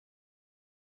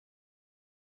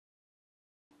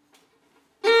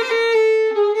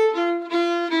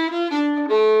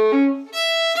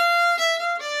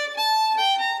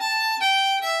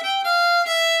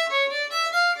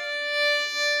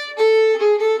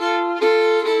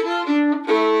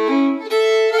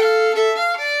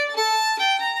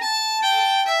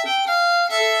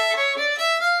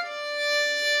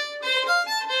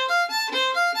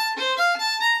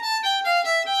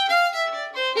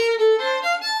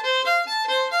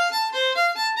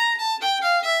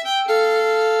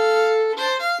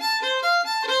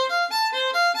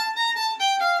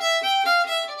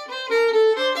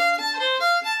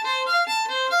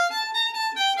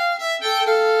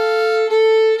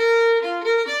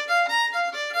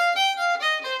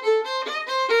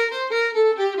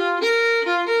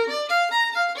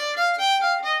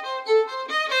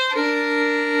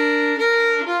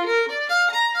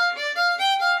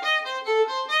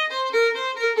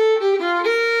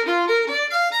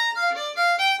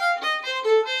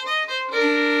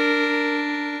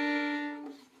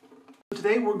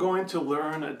we're going to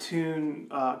learn a tune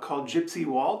called Gypsy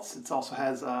Waltz. It also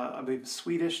has a big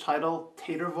Swedish title,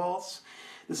 Tater Vals.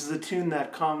 This is a tune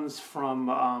that comes from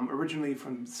originally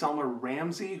from Selmer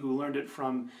Ramsey, who learned it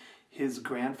from his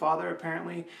grandfather,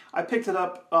 apparently. I picked it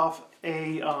up off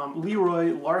a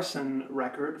Leroy Larson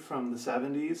record from the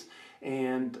 70s,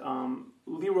 and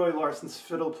Leroy Larson's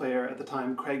fiddle player at the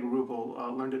time, Craig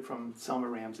Rubel, learned it from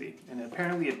Selmer Ramsey. And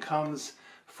apparently it comes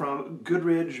from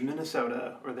Goodridge,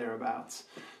 Minnesota, or thereabouts.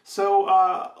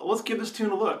 So let's give this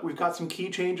tune a look. We've got some key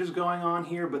changes going on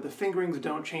here, but the fingerings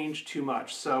don't change too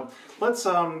much. So let's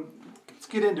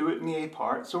get into it in the A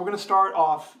part. So we're going to start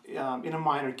off in a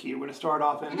minor key. We're going to start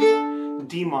off in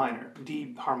D minor,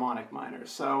 D harmonic minor.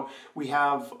 So we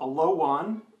have a low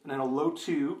 1 and then a low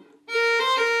 2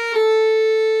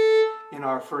 in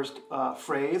our first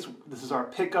phrase. This is our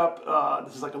pickup.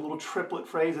 This is like a little triplet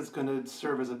phrase. It's going to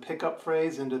serve as a pickup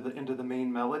phrase into the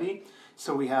main melody.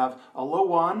 So we have a low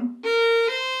 1,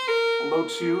 a low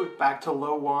 2, back to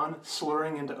low 1,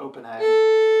 slurring into open A.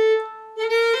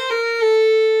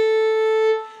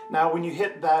 Now when you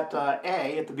hit that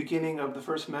A at the beginning of the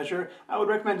first measure, I would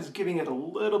recommend just giving it a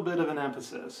little bit of an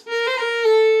emphasis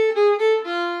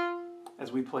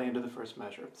as we play into the first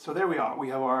measure. So there we are. We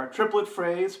have our triplet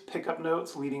phrase, pickup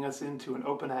notes leading us into an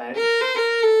open A.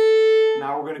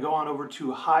 Now we're going to go on over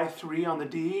to high 3 on the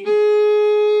D,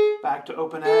 back to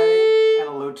open A, and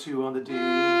a low 2 on the D.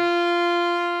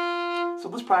 So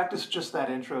let's practice just that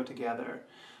intro together.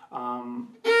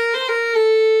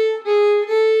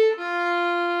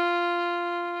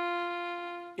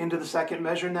 Into the second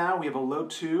measure now, we have a low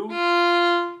 2,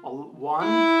 a 1,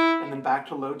 and then back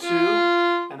to low 2,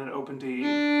 and an open D.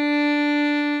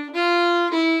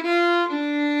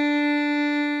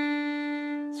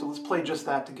 So let's play just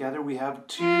that together. We have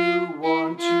 2,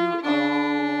 1, 2, 0.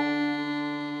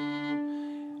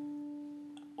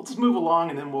 Let's move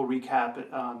along and then we'll recap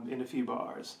it in a few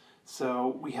bars.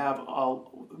 So we have a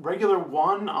regular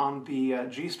 1 on the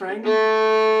G string,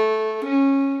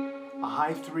 a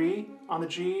high 3 on the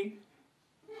G,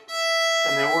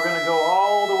 and then we're going to go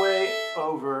all the way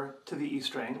over to the E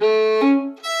string.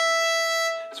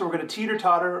 So we're going to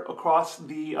teeter-totter across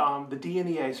the D and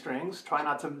the A strings. Try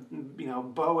not to,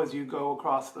 bow as you go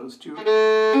across those two D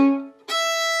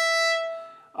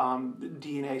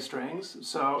and A strings.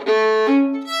 So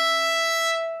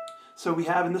we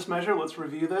have in this measure, let's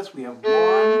review this, we have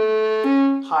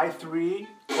 1, high 3,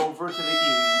 over to the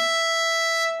E.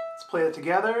 Let's play it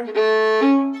together.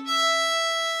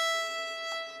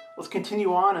 Let's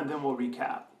continue on and then we'll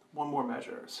recap. One more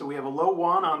measure. So we have a low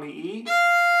 1 on the E,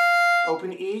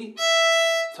 open E,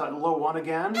 to low 1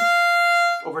 again,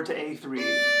 over to A3.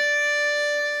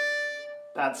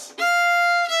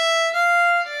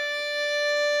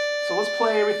 So let's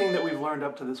play everything that we've learned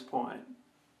up to this point.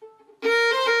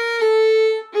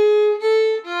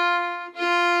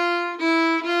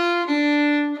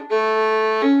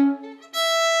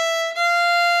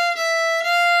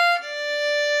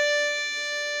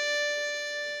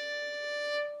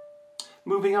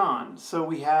 Moving on, so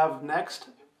we have next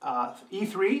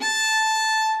E3,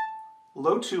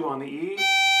 low 2 on the E,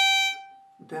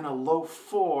 then a low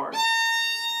 4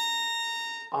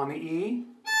 on the E,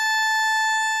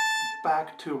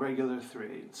 back to a regular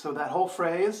 3. So that whole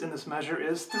phrase in this measure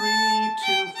is 3,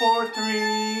 2, 4,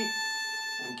 3.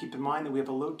 And keep in mind that we have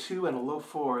a low 2 and a low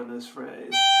 4 in this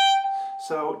phrase.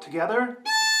 So together,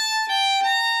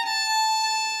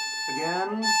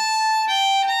 again.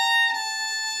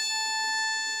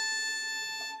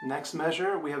 Next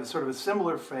measure, we have sort of a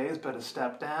similar phrase, but a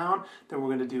step down. Then we're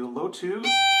going to do low 2,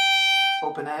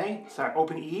 open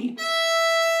open E,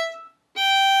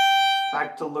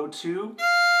 back to low 2,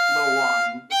 low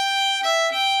 1.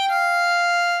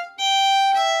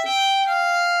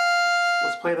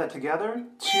 Let's play that together.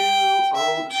 2,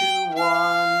 0, 2,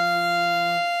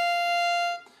 1.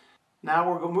 Now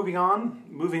we're moving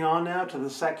on now to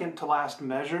the second to last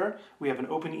measure. We have an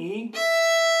open E,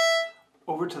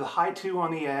 over to the high 2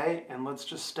 on the A, and let's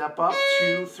just step up,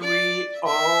 2, 3, 0,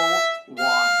 1.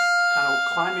 Kind of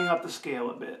climbing up the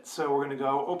scale a bit. So we're going to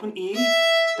go open E,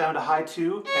 down to high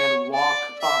 2, and walk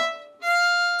up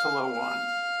to low 1.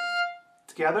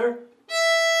 Together.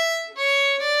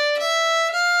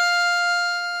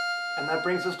 And that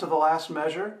brings us to the last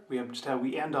measure. We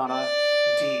end on a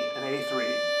D, an A3.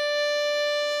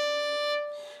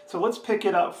 So let's pick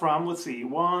it up from, let's see,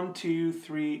 1, 2,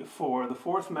 3, 4, the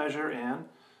fourth measure and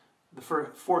the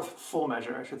fourth full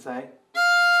measure, I should say.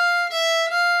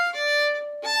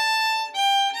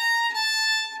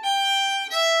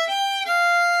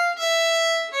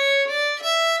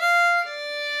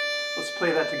 Let's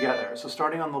play that together. So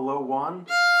starting on the low 1,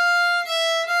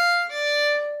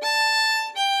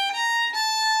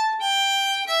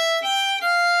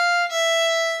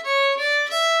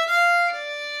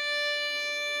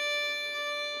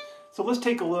 So let's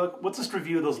take a look. Let's just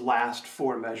review those last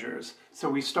 4 measures. So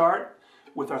we start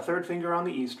with our 3rd finger on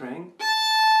the E string.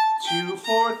 2,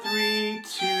 4, 3,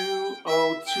 2,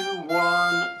 0, 2, 1,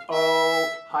 0,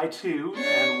 high 2,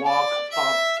 and walk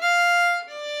up,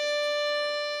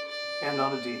 and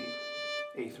on a D,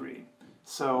 A3.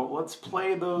 So let's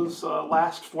play those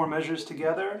last 4 measures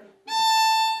together.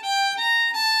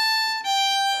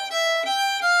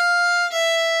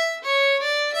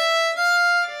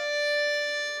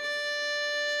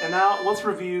 And now let's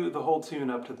review the whole tune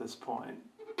up to this point.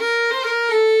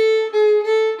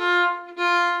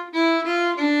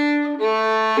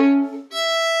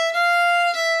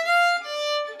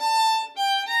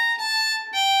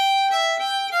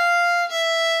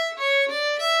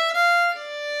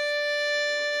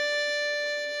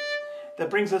 That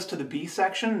brings us to the B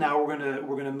section. Now we're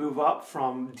gonna move up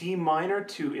from D minor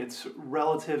to its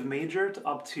relative major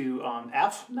up to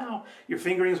F. Now your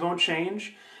fingerings won't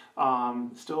change.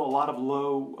 Still a lot of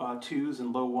low 2s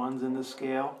and low 1s in this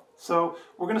scale. So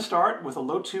we're gonna start with a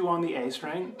low 2 on the A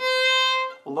string,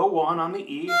 a low 1 on the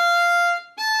E,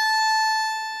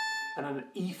 and an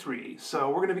E3. So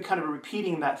we're gonna be kind of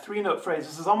repeating that 3-note phrase.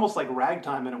 This is almost like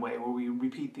ragtime in a way, where we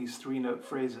repeat these 3-note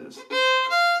phrases.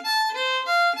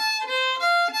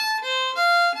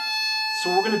 So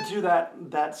we're going to do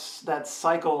that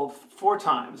cycle 4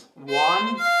 times. 1,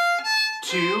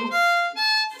 2,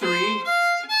 3,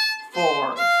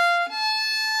 4.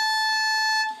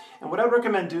 And what I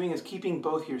recommend doing is keeping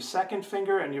both your 2nd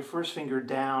finger and your 1st finger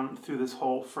down through this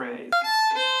whole phrase.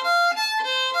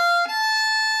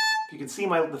 If you can see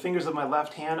the fingers of my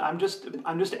left hand, I'm just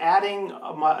adding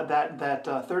that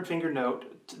 3rd finger note,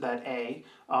 that A,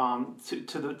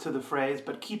 to the phrase,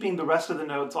 but keeping the rest of the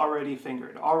notes already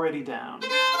fingered, already down.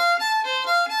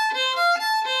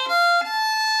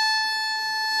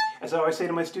 As I always say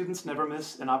to my students, never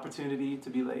miss an opportunity to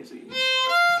be lazy.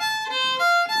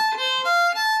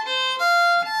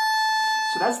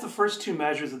 So that's the first 2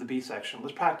 measures of the B section.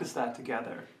 Let's practice that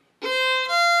together.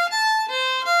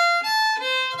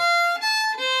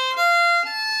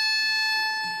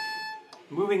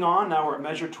 Moving on, now we're at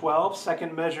measure 12,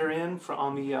 2nd measure in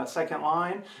on the 2nd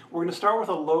line. We're going to start with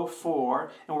a low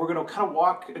 4, and we're going to kind of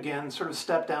walk again, sort of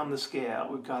step down the scale.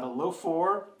 We've got a low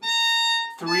 4,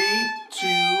 3,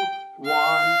 2,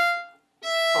 1,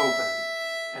 open.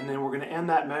 And then we're going to end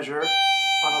that measure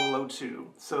on a low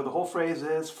 2. So the whole phrase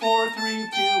is 4, 3,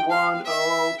 2, 1,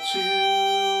 0,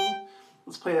 2.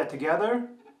 Let's play that together.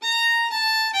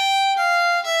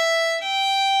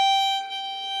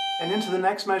 And into the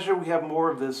next measure, we have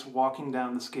more of this walking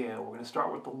down the scale. We're going to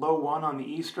start with the low 1 on the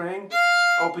E string,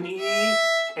 open E,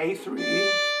 A3,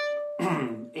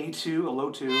 A2, a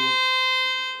low 2,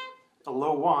 a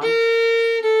low 1.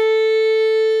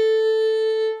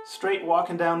 Straight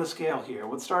walking down the scale here.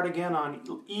 Let's start again on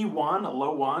E1, a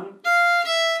low 1.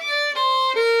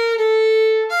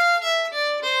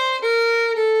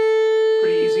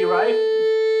 Pretty easy, right?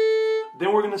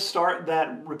 Then we're going to start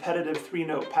that repetitive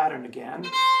 3-note pattern again.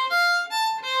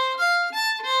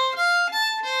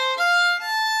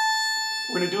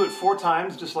 We're going to do it 4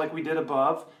 times, just like we did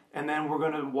above, and then we're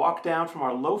going to walk down from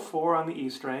our low 4 on the E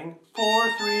string, 4,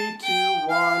 3, 2,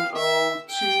 1, 0,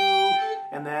 2,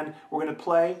 and then we're going to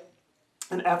play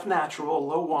an F natural, a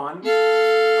low 1,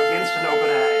 against an open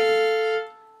A.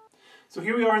 So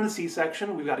here we are in the C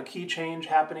section. We've got a key change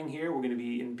happening here. We're going to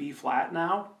be in B flat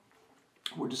now.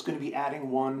 We're just going to be adding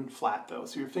 1 flat though,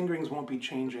 so your fingerings won't be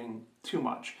changing too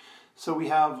much. So we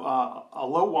have a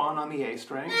low 1 on the A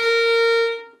string.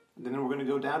 Then we're going to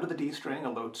go down to the D string, a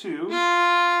low 2.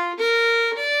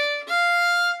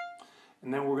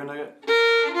 And then we're going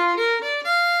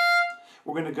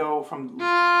to go from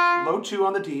low 2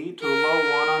 on the D to a low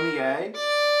 1 on the A,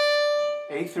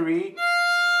 A3,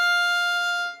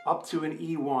 up to an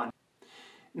E1.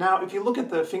 Now, if you look at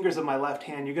the fingers of my left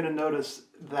hand, you're going to notice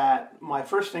that my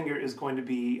 1st finger is going to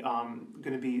be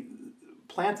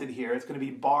planted here. It's going to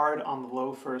be barred on the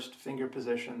low 1st finger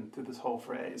position through this whole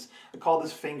phrase. I call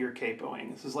this finger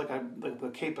capoing. This is like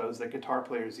the capos that guitar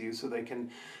players use so they can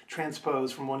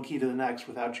transpose from one key to the next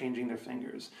without changing their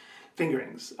fingerings.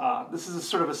 This is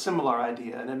sort of a similar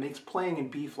idea, and it makes playing in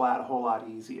B flat a whole lot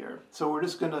easier. So we're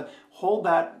just going to hold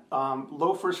that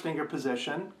low 1st finger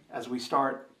position as we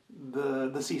start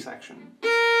the C section.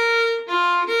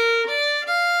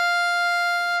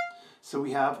 So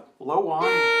we have low 1,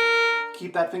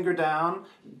 keep that finger down,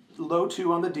 low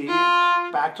 2 on the D,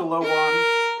 back to low 1,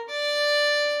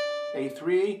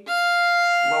 A3,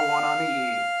 low 1 on the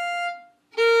E.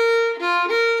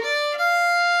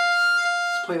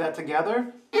 Let's play that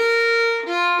together.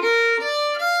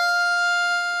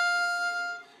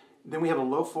 Then we have a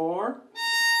low 4,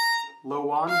 low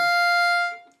 1,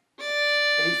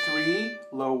 A3,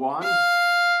 low 1,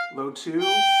 low 2, low 1.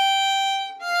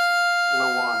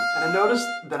 And I notice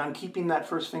that I'm keeping that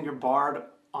first finger barred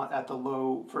at the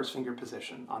low first finger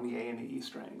position on the A and the E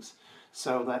strings.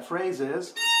 So that phrase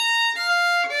is...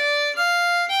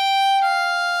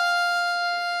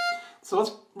 So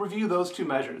let's review those two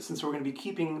measures, since we're going to be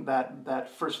keeping that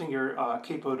first finger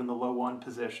capoed in the low 1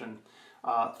 position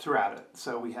throughout it.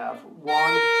 So we have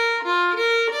 1,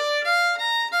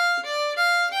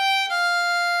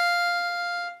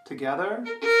 together,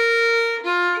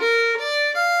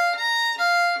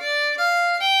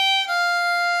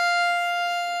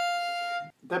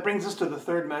 that brings us to the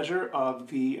third measure of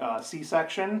the C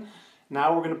section.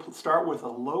 Now we're going to start with a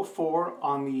low 4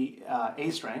 on the A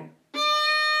string,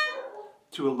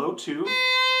 to a low 2,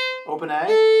 open A,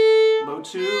 low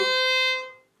 2,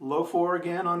 low 4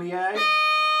 again on the A,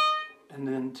 and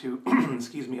then to,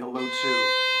 excuse me, a low 2.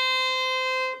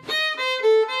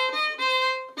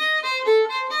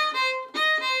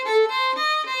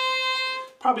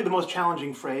 Probably the most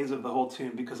challenging phrase of the whole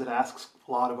tune because it asks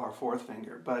a lot of our fourth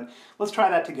finger. But let's try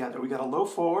that together. We got a low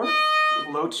 4,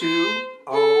 low 2,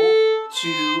 O,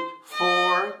 2,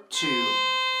 4, 2.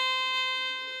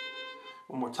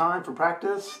 One more time for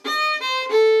practice.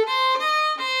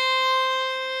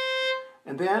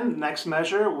 And then, next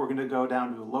measure, we're going to go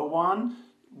down to a low 1.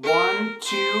 1,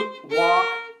 2, walk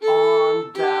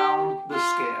on down the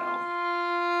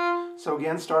scale. So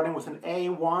again, starting with an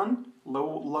A1,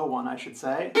 low 1 I should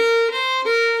say.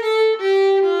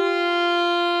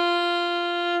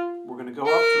 We're going to go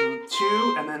up to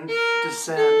 2 and then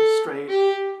descend straight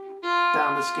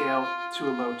down the scale to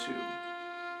a low 2.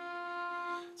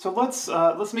 So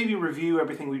let's maybe review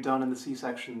everything we've done in the C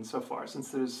section so far, since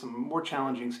there's some more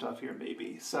challenging stuff here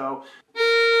maybe. So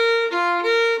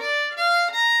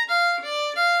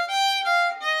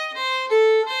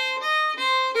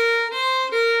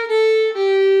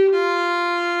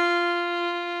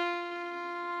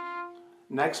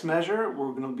next measure,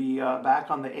 we're going to be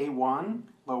back on the A1,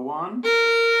 low 1.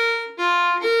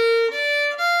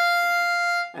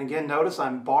 And again, notice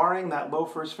I'm barring that low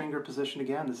first finger position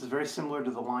again. This is very similar to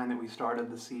the line that we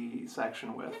started the C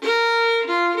section with.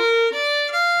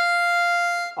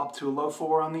 Up to a low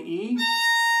 4 on the E.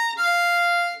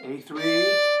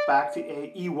 A3, back to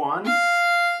E1,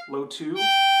 low 2,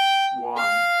 1.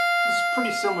 This is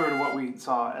pretty similar to what we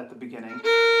saw at the beginning.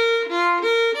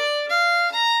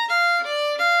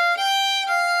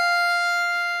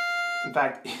 In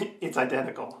fact, it's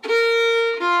identical.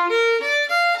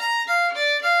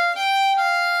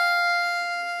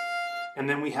 And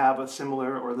then we have a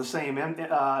similar or the same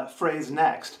phrase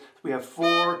next. We have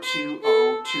 4, 2,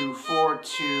 O, 2, 4,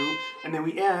 2, and then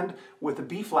we end with a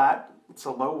B flat, it's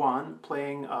a low 1,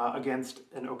 playing against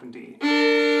an open D.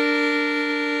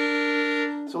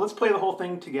 So let's play the whole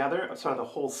thing together, sorry, the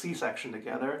whole C section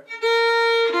together.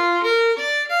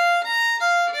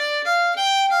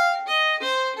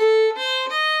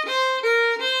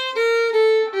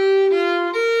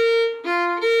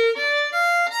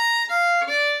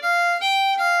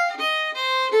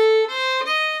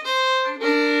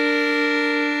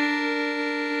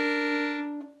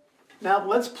 Now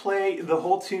let's play the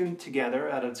whole tune together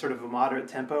at a sort of a moderate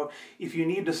tempo. If you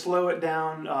need to slow it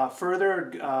down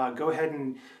further, go ahead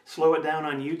and slow it down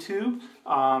on YouTube.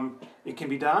 It can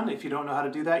be done. If you don't know how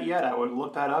to do that yet, I would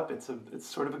look that up. It's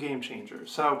sort of a game changer.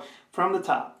 So from the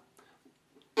top.